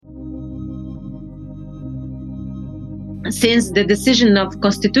since the decision of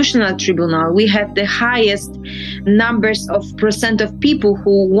Constitutional Tribunal, we have the highest numbers of percent of people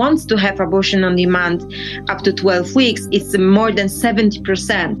who wants to have abortion on demand up to 12 weeks. It's more than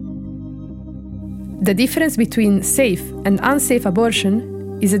 70%. The difference between safe and unsafe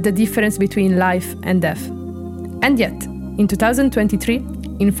abortion is the difference between life and death. And yet, in 2023,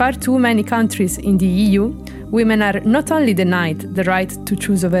 in far too many countries in the EU, women are not only denied the right to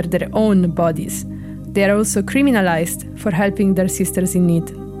choose over their own bodies, they are also criminalized for helping their sisters in need.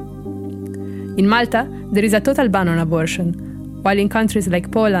 In Malta, there is a total ban on abortion, while in countries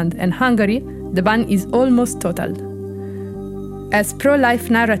like Poland and Hungary, the ban is almost total. As pro-life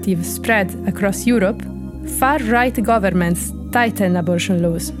narratives spread across Europe, far-right governments tighten abortion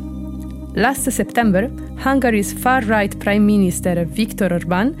laws. Last September, Hungary's far-right Prime Minister Viktor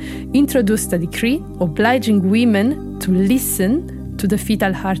Orbán introduced a decree obliging women to listen to the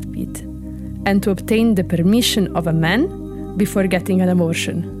fetal heartbeat and to obtain the permission of a man before getting an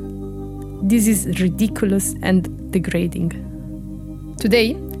abortion. This is ridiculous and degrading.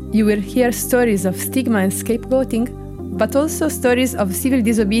 Today, you will hear stories of stigma and scapegoating, but also stories of civil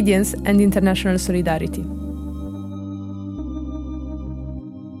disobedience and international solidarity.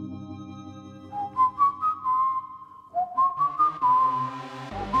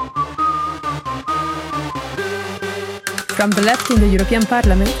 From the left in the European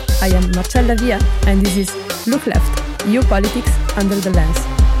Parliament, I am Marcella Via, and this is Look Left, EU Politics Under the Lens.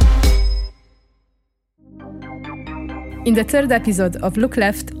 In the third episode of Look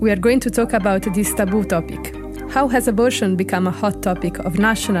Left, we are going to talk about this taboo topic. How has abortion become a hot topic of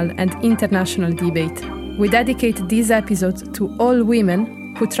national and international debate? We dedicate this episode to all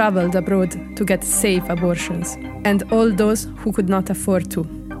women who traveled abroad to get safe abortions, and all those who could not afford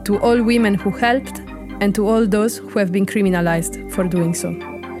to all women who helped, and to all those who have been criminalized for doing so.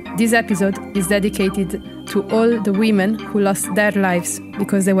 This episode is dedicated to all the women who lost their lives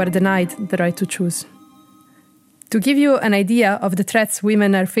because they were denied the right to choose. To give you an idea of the threats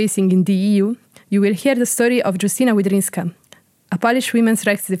women are facing in the EU, you will hear the story of Justyna Wydryńska, a Polish women's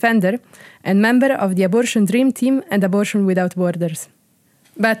rights defender and member of the Abortion Dream Team and Abortion Without Borders.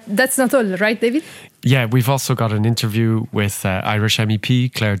 But that's not all, right, David? Yeah, we've also got an interview with Irish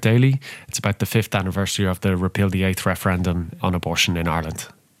MEP Claire Daly. It's about the 5th anniversary of the Repeal the 8th referendum on abortion in Ireland.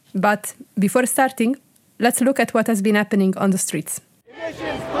 But before starting, let's look at what has been happening on the streets.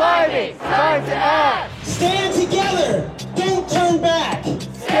 Emissions climbing, time to act! Stand together, don't turn back!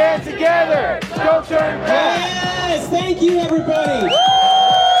 Stand together, don't turn back! Yes, thank you everybody!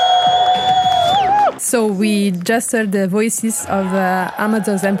 So we just heard the voices of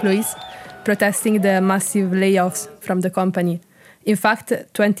Amazon's employees protesting the massive layoffs from the company. In fact,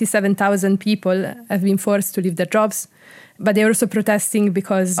 27,000 people have been forced to leave their jobs, but they're also protesting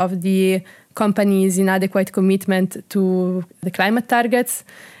because of the company's inadequate commitment to the climate targets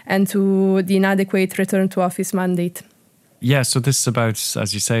and to the inadequate return to office mandate. Yeah, so this is about,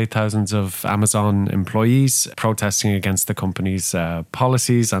 as you say, thousands of Amazon employees protesting against the company's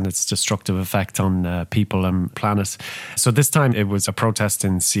policies and its destructive effect on people and planet. So this time it was a protest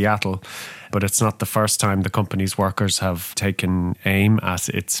in Seattle, but it's not the first time the company's workers have taken aim at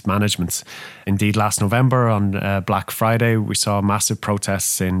its management. Indeed, last November on Black Friday, we saw massive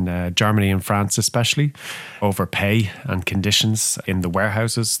protests in Germany and France especially over pay and conditions in the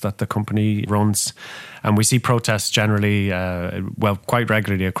warehouses that the company runs. And we see protests generally, quite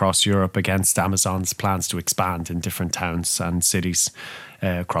regularly across Europe against Amazon's plans to expand in different towns and cities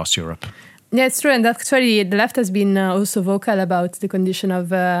across Europe. Yeah, it's true. And actually, the left has been also vocal about the condition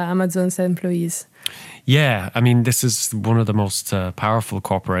of Amazon's employees. Yeah, I mean, this is one of the most powerful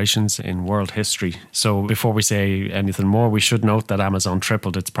corporations in world history. So before we say anything more, we should note that Amazon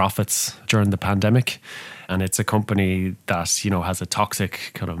tripled its profits during the pandemic. And it's a company that, you know, has a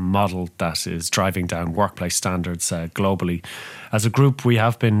toxic kind of model that is driving down workplace standards globally. As a group, we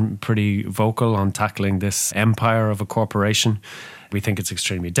have been pretty vocal on tackling this empire of a corporation. We think it's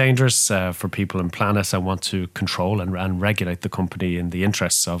extremely dangerous for people and planet and want to control and regulate the company in the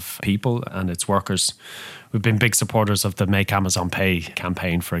interests of people and its workers. We've been big supporters of the Make Amazon Pay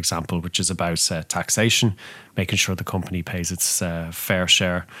campaign, for example, which is about taxation, making sure the company pays its fair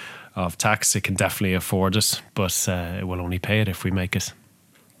share of tax. It can definitely afford it, but it will only pay it if we make it.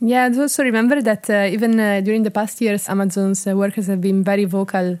 Yeah, and also remember that even during the past years, Amazon's workers have been very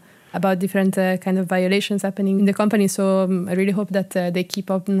vocal about different kind of violations happening in the company. So I really hope that they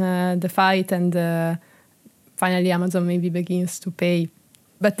keep up the fight and finally Amazon maybe begins to pay.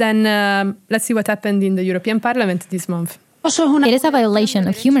 But then let's see what happened in the European Parliament this month. It is a violation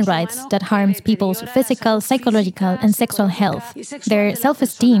of human rights that harms people's physical, psychological, and sexual health, their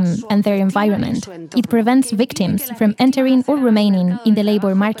self-esteem, and their environment. It prevents victims from entering or remaining in the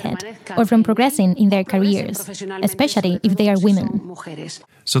labor market or from progressing in their careers, especially if they are women.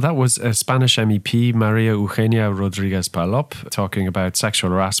 So that was a Spanish MEP, Maria Eugenia Rodriguez Palop, talking about sexual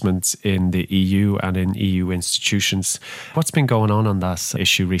harassment in the EU and in EU institutions. What's been going on that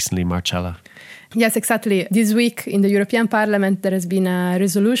issue recently, Marcella? Yes, exactly. This week in the European Parliament, there has been a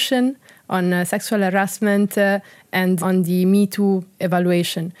resolution on sexual harassment and on the Me Too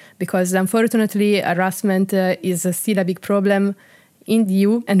evaluation, because unfortunately, harassment is still a big problem in the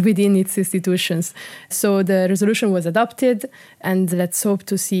EU and within its institutions. So the resolution was adopted, and let's hope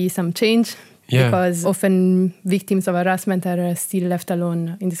to see some change. Yeah. Because often victims of harassment are still left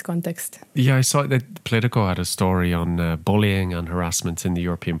alone in this context. Yeah, I saw that Politico had a story on bullying and harassment in the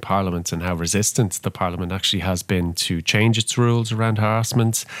European Parliament and how resistant the Parliament actually has been to change its rules around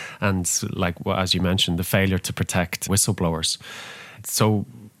harassment and, like as you mentioned, the failure to protect whistleblowers. So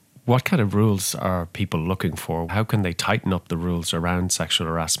what kind of rules are people looking for? How can they tighten up the rules around sexual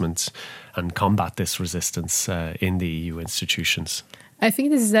harassment and combat this resistance in the EU institutions? I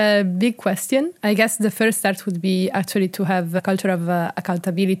think this is a big question. I guess the first start would be actually to have a culture of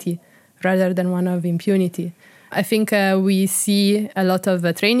accountability rather than one of impunity. I think we see a lot of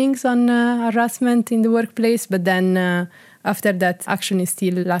trainings on harassment in the workplace, but then after that, action is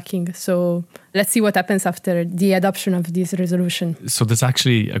still lacking. So let's see what happens after the adoption of this resolution. So there's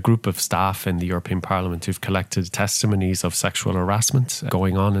actually a group of staff in the European Parliament who've collected testimonies of sexual harassment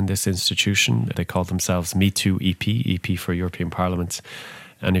going on in this institution. They call themselves Me Too EP for European Parliament.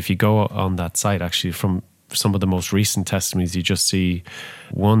 And if you go on that site, actually, from some of the most recent testimonies, you just see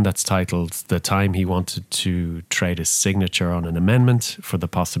one that's titled "The Time He Wanted to Trade His Signature on an Amendment for the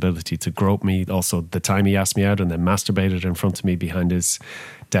Possibility to Grope Me." Also, "The Time He Asked Me Out and then masturbated in front of me behind his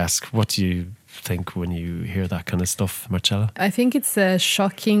desk." What do you think when you hear that kind of stuff, Marcella? I think it's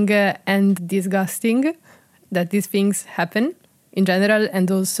shocking and disgusting that these things happen in general, and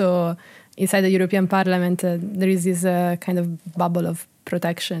also inside the European Parliament there is this kind of bubble of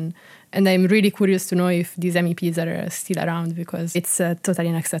protection. And I'm really curious to know if these MEPs are still around, because it's totally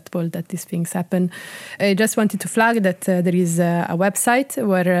unacceptable that these things happen. I just wanted to flag that there is a website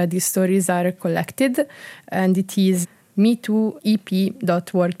where these stories are collected, and it is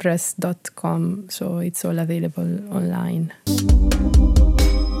metooep.wordpress.com. So it's all available online.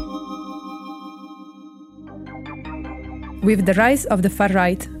 With the rise of the far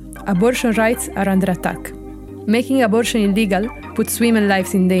right, abortion rights are under attack. Making abortion illegal puts women's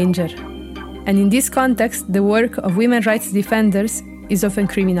lives in danger. And in this context, the work of women's rights defenders is often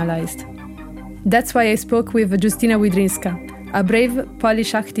criminalized. That's why I spoke with Justyna Wydryńska, a brave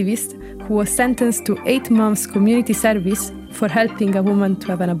Polish activist who was sentenced to 8 months community service for helping a woman to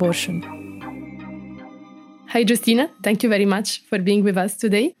have an abortion. Hi, Justyna. Thank you very much for being with us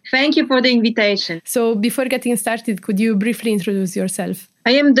today. Thank you for the invitation. So before getting started, could you briefly introduce yourself?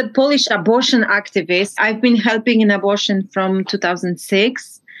 I am the Polish abortion activist. I've been helping in abortion from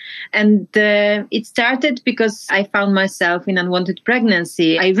 2006. And it started because I found myself in unwanted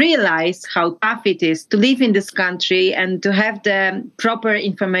pregnancy. I realized how tough it is to live in this country and to have the proper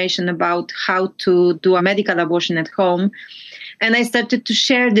information about how to do a medical abortion at home. And I started to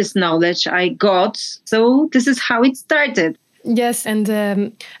share this knowledge I got. So this is how it started. Yes, and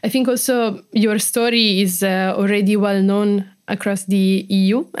I think also your story is already well known across the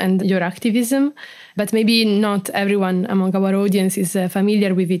EU and your activism, but maybe not everyone among our audience is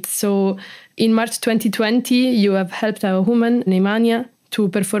familiar with it. So in March 2020, you have helped a woman, Nemanja, to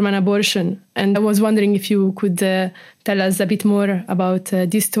perform an abortion. And I was wondering if you could tell us a bit more about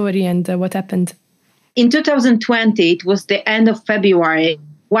this story and what happened. In 2020, it was the end of February.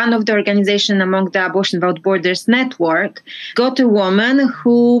 One of the organizations among the Abortion Without Borders network got a woman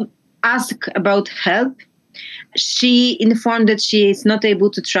who asked about help. She informed that she is not able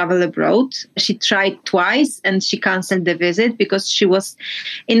to travel abroad. She tried twice and she canceled the visit because she was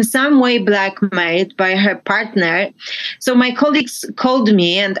in some way blackmailed by her partner. So my colleagues called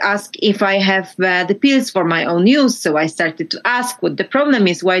me and asked if I have the pills for my own use. So I started to ask what the problem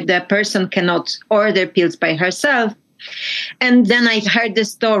is, why the person cannot order pills by herself. And then I heard the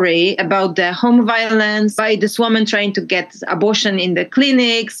story about the home violence by this woman trying to get abortion in the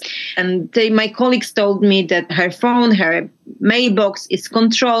clinics. And my colleagues told me that her phone, her mailbox is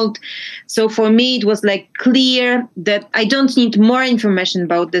controlled. So for me, it was like clear that I don't need more information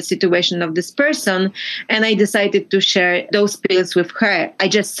about the situation of this person. And I decided to share those pills with her. I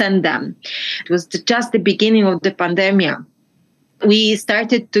just sent them. It was just the beginning of the pandemic. We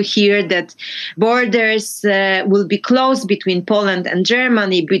started to hear that borders will be closed between Poland and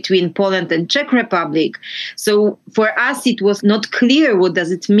Germany, between Poland and Czech Republic. So for us, it was not clear what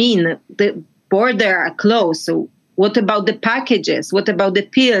does it mean. The border are closed. So what about the packages? What about the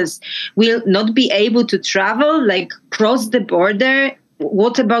pills? We'll not be able to travel, like cross the border.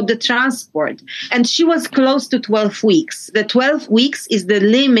 What about the transport? And she was close to 12 weeks. The 12 weeks is the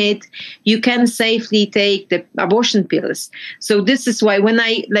limit you can safely take the abortion pills. So this is why when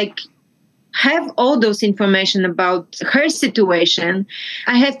I have all those information about her situation,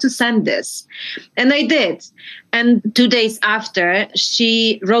 I have to send this. And I did. And 2 days after,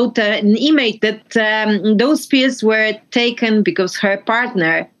 she wrote an email that those pills were taken because her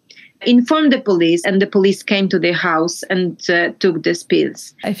partner informed the police, and the police came to their house and took these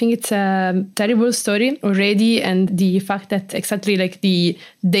pills. I think it's a terrible story already, and the fact that exactly the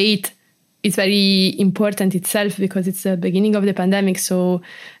date is very important itself because it's the beginning of the pandemic, so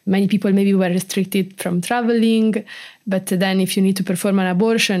many people maybe were restricted from traveling, but then if you need to perform an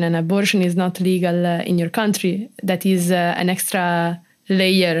abortion and abortion is not legal in your country, that is an extra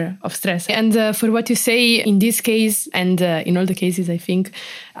layer of stress. And for what you say in this case and in all the cases, I think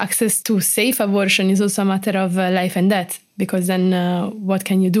access to safe abortion is also a matter of life and death, because then what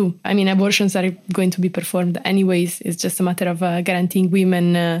can you do? I mean, abortions are going to be performed anyways. It's just a matter of guaranteeing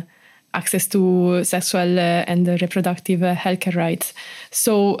women access to sexual and reproductive healthcare rights.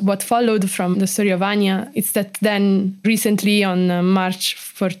 So what followed from the story of Anya is that then recently on March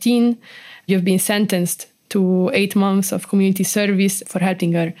 14, you've been sentenced to 8 months of community service for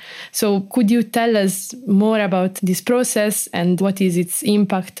helping her. So could you tell us more about this process and what is its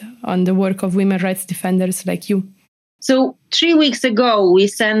impact on the work of women rights defenders like you? So 3 weeks ago, we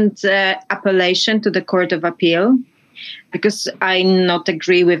sent appellation to the Court of Appeal because I not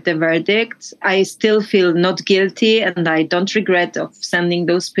agree with the verdict. I still feel not guilty, and I don't regret of sending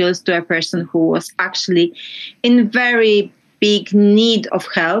those pills to a person who was actually in very big need of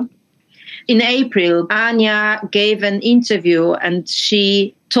help. In April, Anya gave an interview and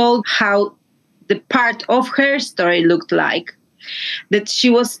she told how the part of her story looked like. That she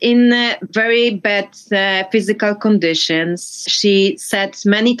was in very bad physical conditions. She said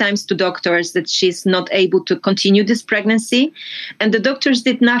many times to doctors that she's not able to continue this pregnancy, and the doctors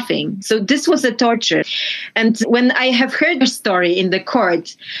did nothing. So this was a torture. And when I have heard her story in the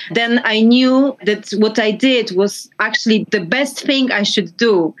court, then I knew that what I did was actually the best thing I should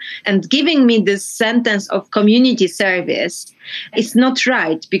do. And giving me this sentence of community service is not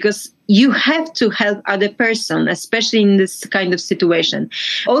right, because you have to help other person, especially in this kind of situation.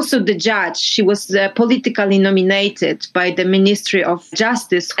 Also, the judge, she was politically nominated by the Ministry of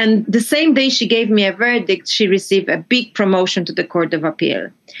Justice. And the same day she gave me a verdict, she received a big promotion to the Court of Appeal.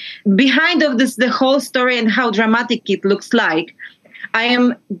 Behind of this, the whole story and how dramatic it looks like, I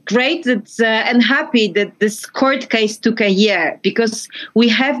am great and happy that this court case took a year, because we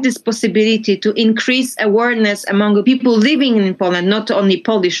have this possibility to increase awareness among people living in Poland, not only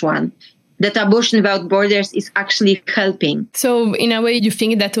Polish one, that abortion without borders is actually helping. So in a way, you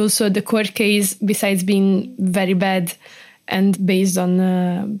think that also the court case, besides being very bad and based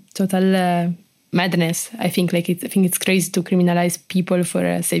on total madness, I think it's crazy to criminalize people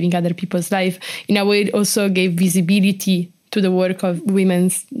for saving other people's life. In a way, it also gave visibility to the work of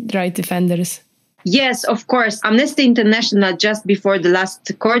women's rights defenders. Yes, of course. Amnesty International, just before the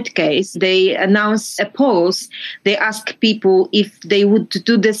last court case, they announced a pause. They asked people if they would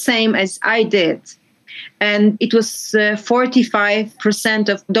do the same as I did. And it was 45%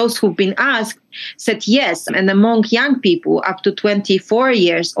 of those who've been asked said yes. And among young people up to 24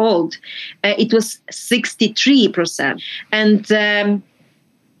 years old, it was 63%. And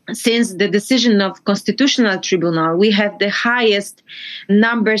since the decision of Constitutional Tribunal, we have the highest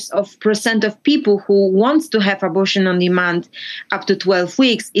numbers of percent of people who wants to have abortion on demand up to 12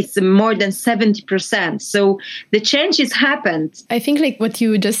 weeks. It's more than 70%. So the changes happened. I think what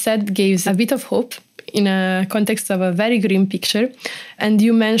you just said gives a bit of hope in a context of a very grim picture. And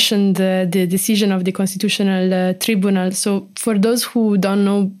you mentioned the decision of the Constitutional Tribunal. So for those who don't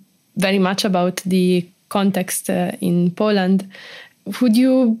know very much about the context in Poland, would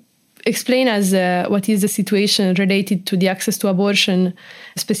you explain us what is the situation related to the access to abortion,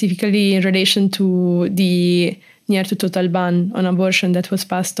 specifically in relation to the near to total ban on abortion that was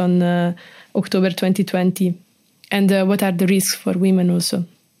passed on October 2020? And what are the risks for women also?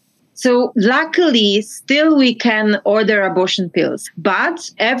 So luckily, still we can order abortion pills, but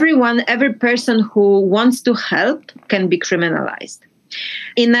every person who wants to help can be criminalized.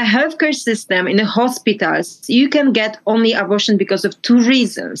 In a healthcare system, in the hospitals, you can get only abortion because of two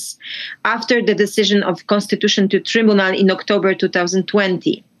reasons after the decision of Constitutional Tribunal in October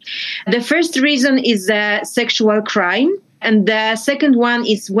 2020. The first reason is a sexual crime, and the second one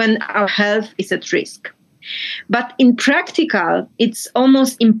is when our health is at risk. But in practical, it's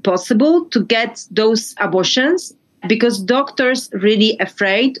almost impossible to get those abortions because doctors are really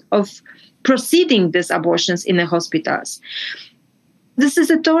afraid of proceeding these abortions in the hospitals. This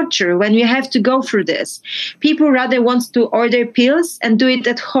is a torture when you have to go through this. People rather want to order pills and do it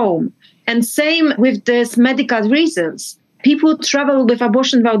at home. And same with these medical reasons. People travel with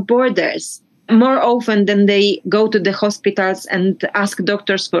Abortion Without Borders more often than they go to the hospitals and ask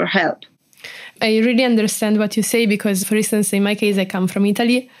doctors for help. I really understand what you say because, for instance, in my case, I come from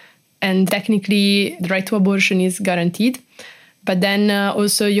Italy and technically the right to abortion is guaranteed. But then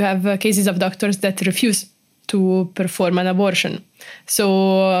also you have cases of doctors that refuse to perform an abortion.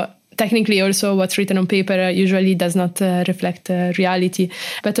 So technically also what's written on paper usually does not reflect reality.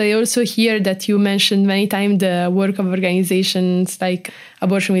 But I also hear that you mentioned many times the work of organizations like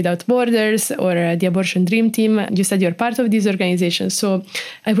Abortion Without Borders or the Abortion Dream Team. You said you're part of these organizations. So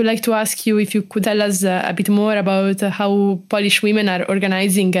I would like to ask you if you could tell us a bit more about how Polish women are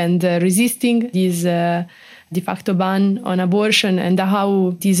organizing and resisting these de facto ban on abortion and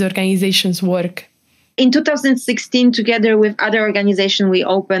how these organizations work. In 2016, together with other organizations, we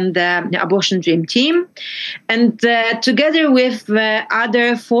opened the Abortion Dream Team. And together with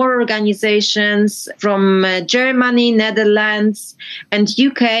other 4 organizations from Germany, Netherlands, and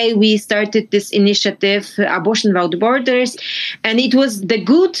UK, we started this initiative, Abortion Without Borders. And it was the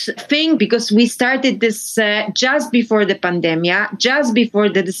good thing because we started this just before the pandemic, just before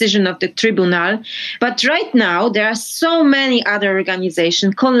the decision of the tribunal. But right now, there are so many other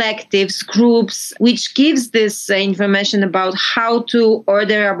organizations, collectives, groups, which gives this information about how to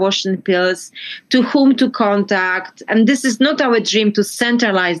order abortion pills, to whom to contact. And this is not our dream to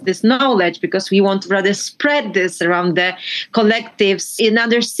centralize this knowledge because we want to rather spread this around the collectives in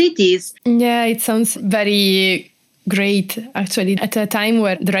other cities. Yeah, it sounds very great, actually. At a time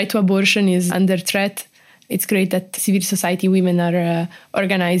where the right to abortion is under threat, it's great that civil society women are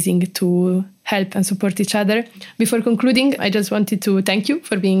organizing to help and support each other. Before concluding, I just wanted to thank you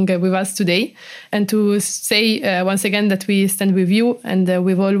for being with us today and to say once again that we stand with you and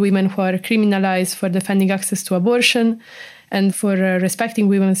with all women who are criminalized for defending access to abortion and for respecting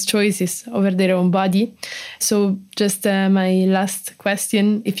women's choices over their own body. So just my last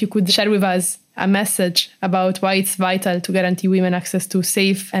question, if you could share with us a message about why it's vital to guarantee women access to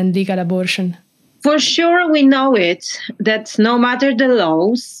safe and legal abortion. For sure, we know it, that no matter the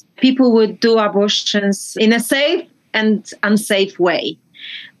laws, people would do abortions in a safe and unsafe way.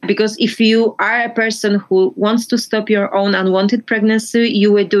 Because if you are a person who wants to stop your own unwanted pregnancy,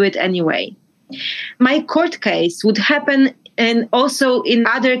 you will do it anyway. My court case would happen and also in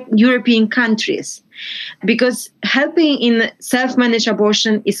other European countries, because helping in self-managed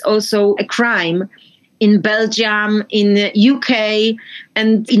abortion is also a crime in Belgium, in the UK,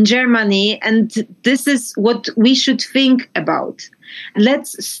 and in Germany. And this is what we should think about.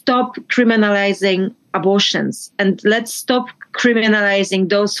 Let's stop criminalizing abortions and let's stop criminalizing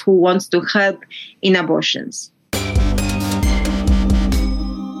those who want to help in abortions.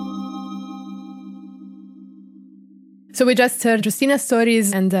 So we just heard Justina's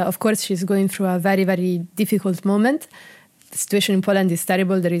stories, and of course she's going through a very, very difficult moment. The situation in Poland is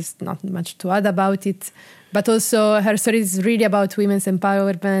terrible. There is not much to add about it. But also her story is really about women's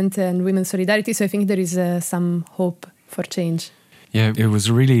empowerment and women's solidarity. So I think there is some hope for change. Yeah, it was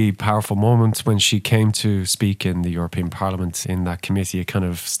a really powerful moment when she came to speak in the European Parliament in that committee. It kind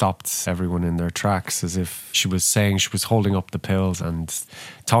of stopped everyone in their tracks, as if she was saying, she was holding up the pills and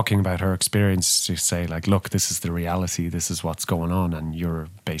talking about her experience to say, like, look, this is the reality, this is what's going on, and you're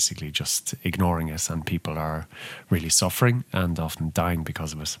basically just ignoring it, and people are really suffering and often dying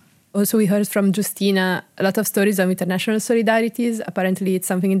because of it. Also, we heard from Justina a lot of stories of international solidarities. Apparently, it's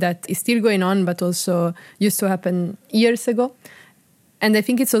something that is still going on, but also used to happen years ago. And I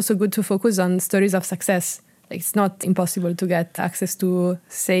think it's also good to focus on stories of success. Like, it's not impossible to get access to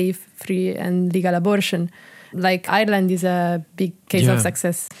safe, free and legal abortion. Like Ireland is a big case of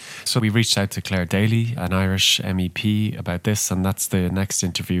success. So we reached out to Claire Daly, an Irish MEP, about this, and that's the next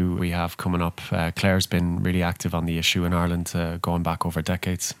interview we have coming up. Claire's been really active on the issue in Ireland, going back over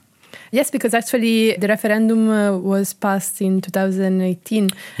decades. Yes, because actually the referendum was passed in 2018.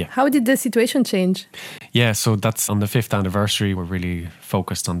 Yeah. How did the situation change? Yeah, so that's on the 5th anniversary. We're really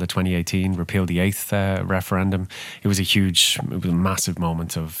focused on the 2018 Repeal the 8th referendum. It was a massive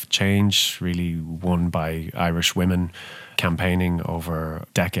moment of change, really won by Irish women campaigning over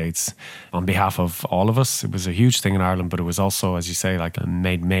decades on behalf of all of us. It was a huge thing in Ireland, but it was also, as you say, like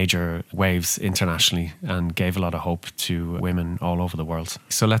made major waves internationally and gave a lot of hope to women all over the world.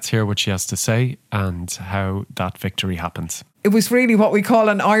 So let's hear what she has to say and how that victory happened. It was really what we call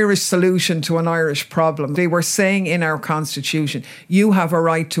an Irish solution to an Irish problem. They were saying in our constitution, you have a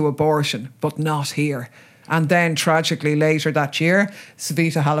right to abortion, but not here. And then tragically later that year,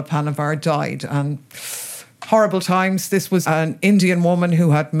 Savita Halappanavar died. And horrible times. This was an Indian woman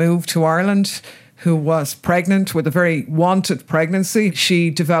who had moved to Ireland, who was pregnant with a very wanted pregnancy. She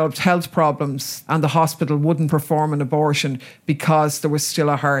developed health problems and the hospital wouldn't perform an abortion because there was still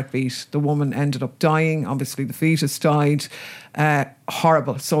a heartbeat. The woman ended up dying. Obviously, the fetus died.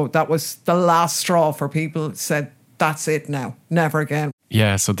 Horrible. So that was the last straw for people. Said, that's it now. Never again.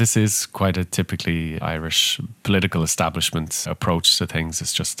 Yeah, so this is quite a typically Irish political establishment approach to things.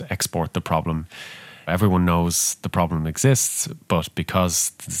 It's just export the problem. Everyone knows the problem exists, but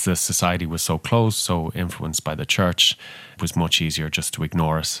because the society was so closed, so influenced by the church, it was much easier just to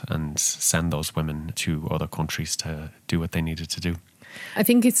ignore it and send those women to other countries to do what they needed to do. I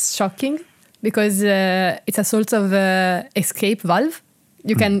think it's shocking because it's a sort of escape valve.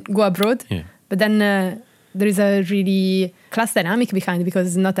 You can go abroad, but then there is a really class dynamic behind it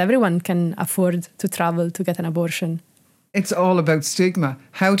because not everyone can afford to travel to get an abortion. It's all about stigma.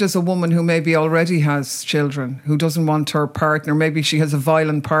 How does a woman who maybe already has children, who doesn't want her partner, maybe she has a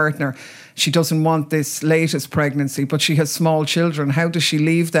violent partner, she doesn't want this latest pregnancy, but she has small children, how does she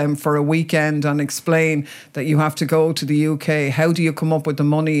leave them for a weekend and explain that you have to go to the UK? How do you come up with the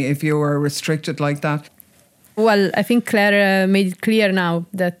money if you are restricted like that? Well, I think Claire made it clear now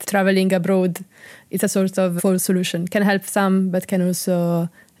that traveling abroad is a sort of false solution. Can help some, but can also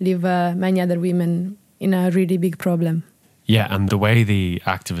leave many other women in a really big problem. Yeah, and the way the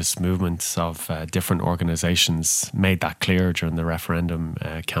activist movements of different organisations made that clear during the referendum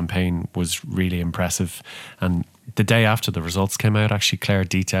campaign was really impressive. And the day after the results came out, actually, Claire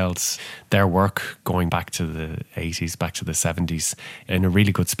detailed their work going back to the 80s, back to the 70s, in a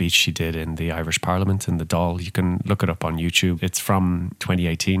really good speech she did in the Irish Parliament in the Dáil. You can look it up on YouTube. It's from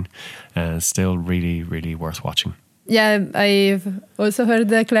 2018. Still really, really worth watching. Yeah, I've also heard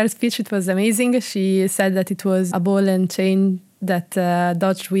Claire's speech. It was amazing. She said that it was a ball and chain that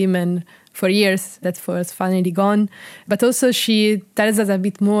dodged women for years, that was finally gone. But also she tells us a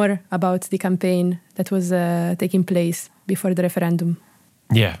bit more about the campaign that was taking place before the referendum.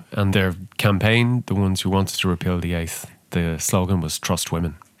 Yeah, and their campaign, the ones who wanted to repeal the eighth, the slogan was Trust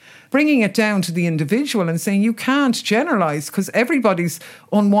Women. Bringing it down to the individual and saying you can't generalise because everybody's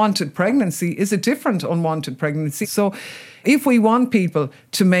unwanted pregnancy is a different unwanted pregnancy. So if we want people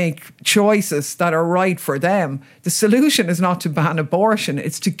to make choices that are right for them, the solution is not to ban abortion,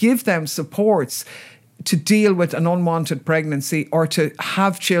 it's to give them supports to deal with an unwanted pregnancy or to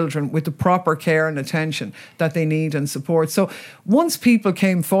have children with the proper care and attention that they need and support. So once people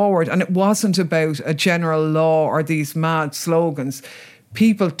came forward, and it wasn't about a general law or these mad slogans,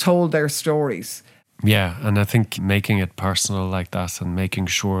 people told their stories. Yeah, and I think making it personal like that and making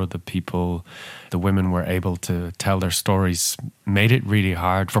sure that the women were able to tell their stories made it really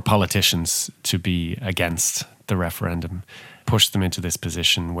hard for politicians to be against the referendum, pushed them into this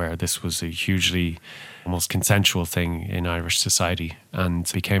position where this was a hugely almost consensual thing in Irish society and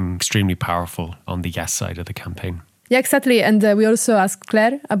became extremely powerful on the yes side of the campaign. Yeah, exactly. And we also asked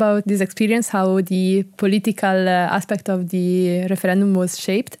Claire about this experience, how the political aspect of the referendum was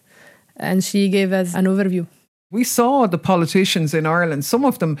shaped. And she gave us an overview. We saw the politicians in Ireland, some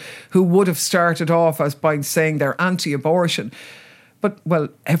of them who would have started off as by saying they're anti-abortion. But, well,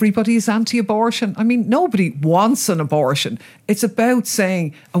 everybody is anti-abortion. I mean, nobody wants an abortion. It's about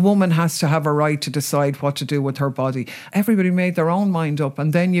saying a woman has to have a right to decide what to do with her body. Everybody made their own mind up.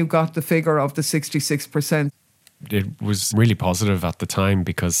 And then you got the figure of the 66%. It was really positive at the time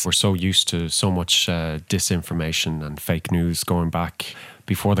because we're so used to so much disinformation and fake news going back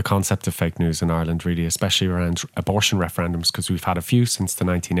before the concept of fake news in Ireland, really, especially around abortion referendums, because we've had a few since the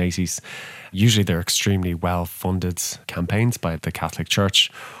 1980s. Usually they're extremely well-funded campaigns by the Catholic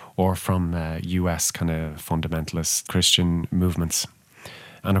Church or from US kind of fundamentalist Christian movements.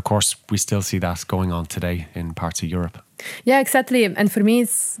 And of course, we still see that going on today in parts of Europe. Yeah, exactly. And for me,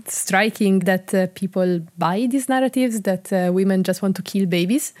 it's striking that people buy these narratives that women just want to kill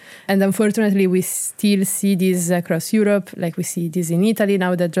babies. And unfortunately, we still see this across Europe. Like we see this in Italy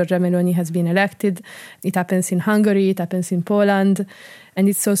now that Giorgia Meloni has been elected. It happens in Hungary, it happens in Poland. And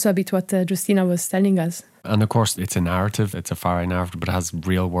it's also a bit what Justina was telling us. And of course, it's a narrative, it's a far-right narrative, but it has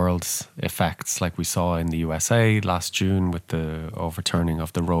real-world effects like we saw in the USA last June with the overturning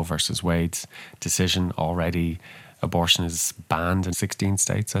of the Roe versus Wade decision already. Abortion is banned in 16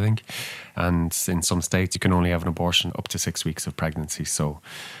 states, I think. And in some states, you can only have an abortion up to 6 weeks of pregnancy. So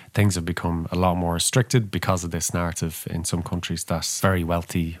things have become a lot more restricted because of this narrative in some countries that very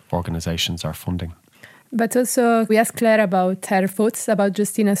wealthy organisations are funding. But also, we asked Claire about her thoughts about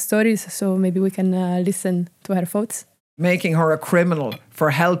Justina's stories, so maybe we can listen to her thoughts. Making her a criminal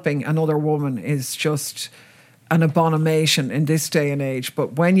for helping another woman is just an abomination in this day and age.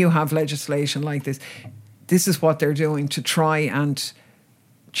 But when you have legislation like this, this is what they're doing to try and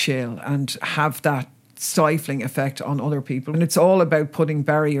chill and have that stifling effect on other people. And it's all about putting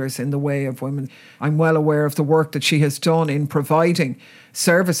barriers in the way of women. I'm well aware of the work that she has done in providing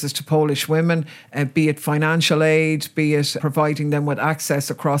services to Polish women, be it financial aid, be it providing them with access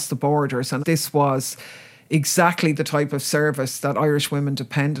across the borders. And this was exactly the type of service that Irish women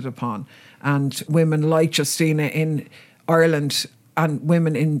depended upon. And women like Justina in Ireland and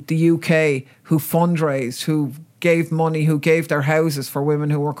women in the UK who fundraised, who gave money, who gave their houses for women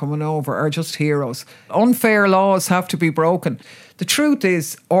who were coming over are just heroes. Unfair laws have to be broken. The truth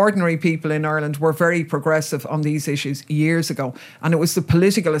is, ordinary people in Ireland were very progressive on these issues years ago, and it was the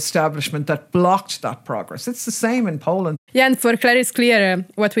political establishment that blocked that progress. It's the same in Poland. Yeah, and for Claire, it's clear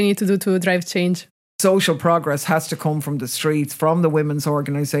what we need to do to drive change. Social progress has to come from the streets, from the women's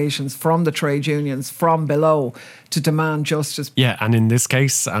organisations, from the trade unions, from below, to demand justice. Yeah, and in this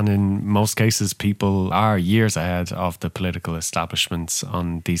case, and in most cases, people are years ahead of the political establishments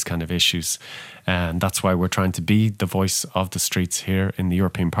on these kind of issues. And that's why we're trying to be the voice of the streets here in the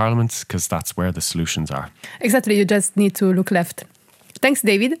European Parliament, because that's where the solutions are. Exactly, you just need to look left. Thanks,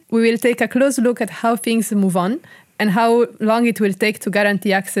 David. We will take a close look at how things move on and how long it will take to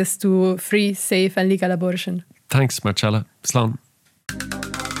guarantee access to free, safe and legal abortion. Thanks, Marcella. Slán.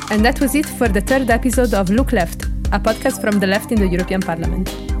 And that was it for the third episode of Look Left, a podcast from the left in the European Parliament.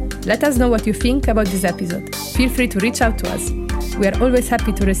 Let us know what you think about this episode. Feel free to reach out to us. We are always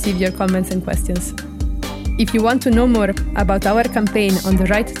happy to receive your comments and questions. If you want to know more about our campaign on the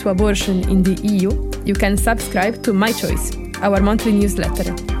right to abortion in the EU, you can subscribe to My Choice, our monthly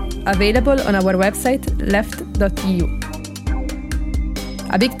newsletter, available on our website left.eu.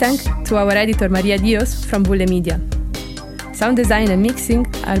 A big thank to our editor Maria Dios from Bulle Media. Sound design and mixing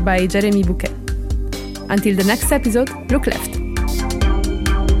are by Jeremy Bouquet. Until the next episode, look left.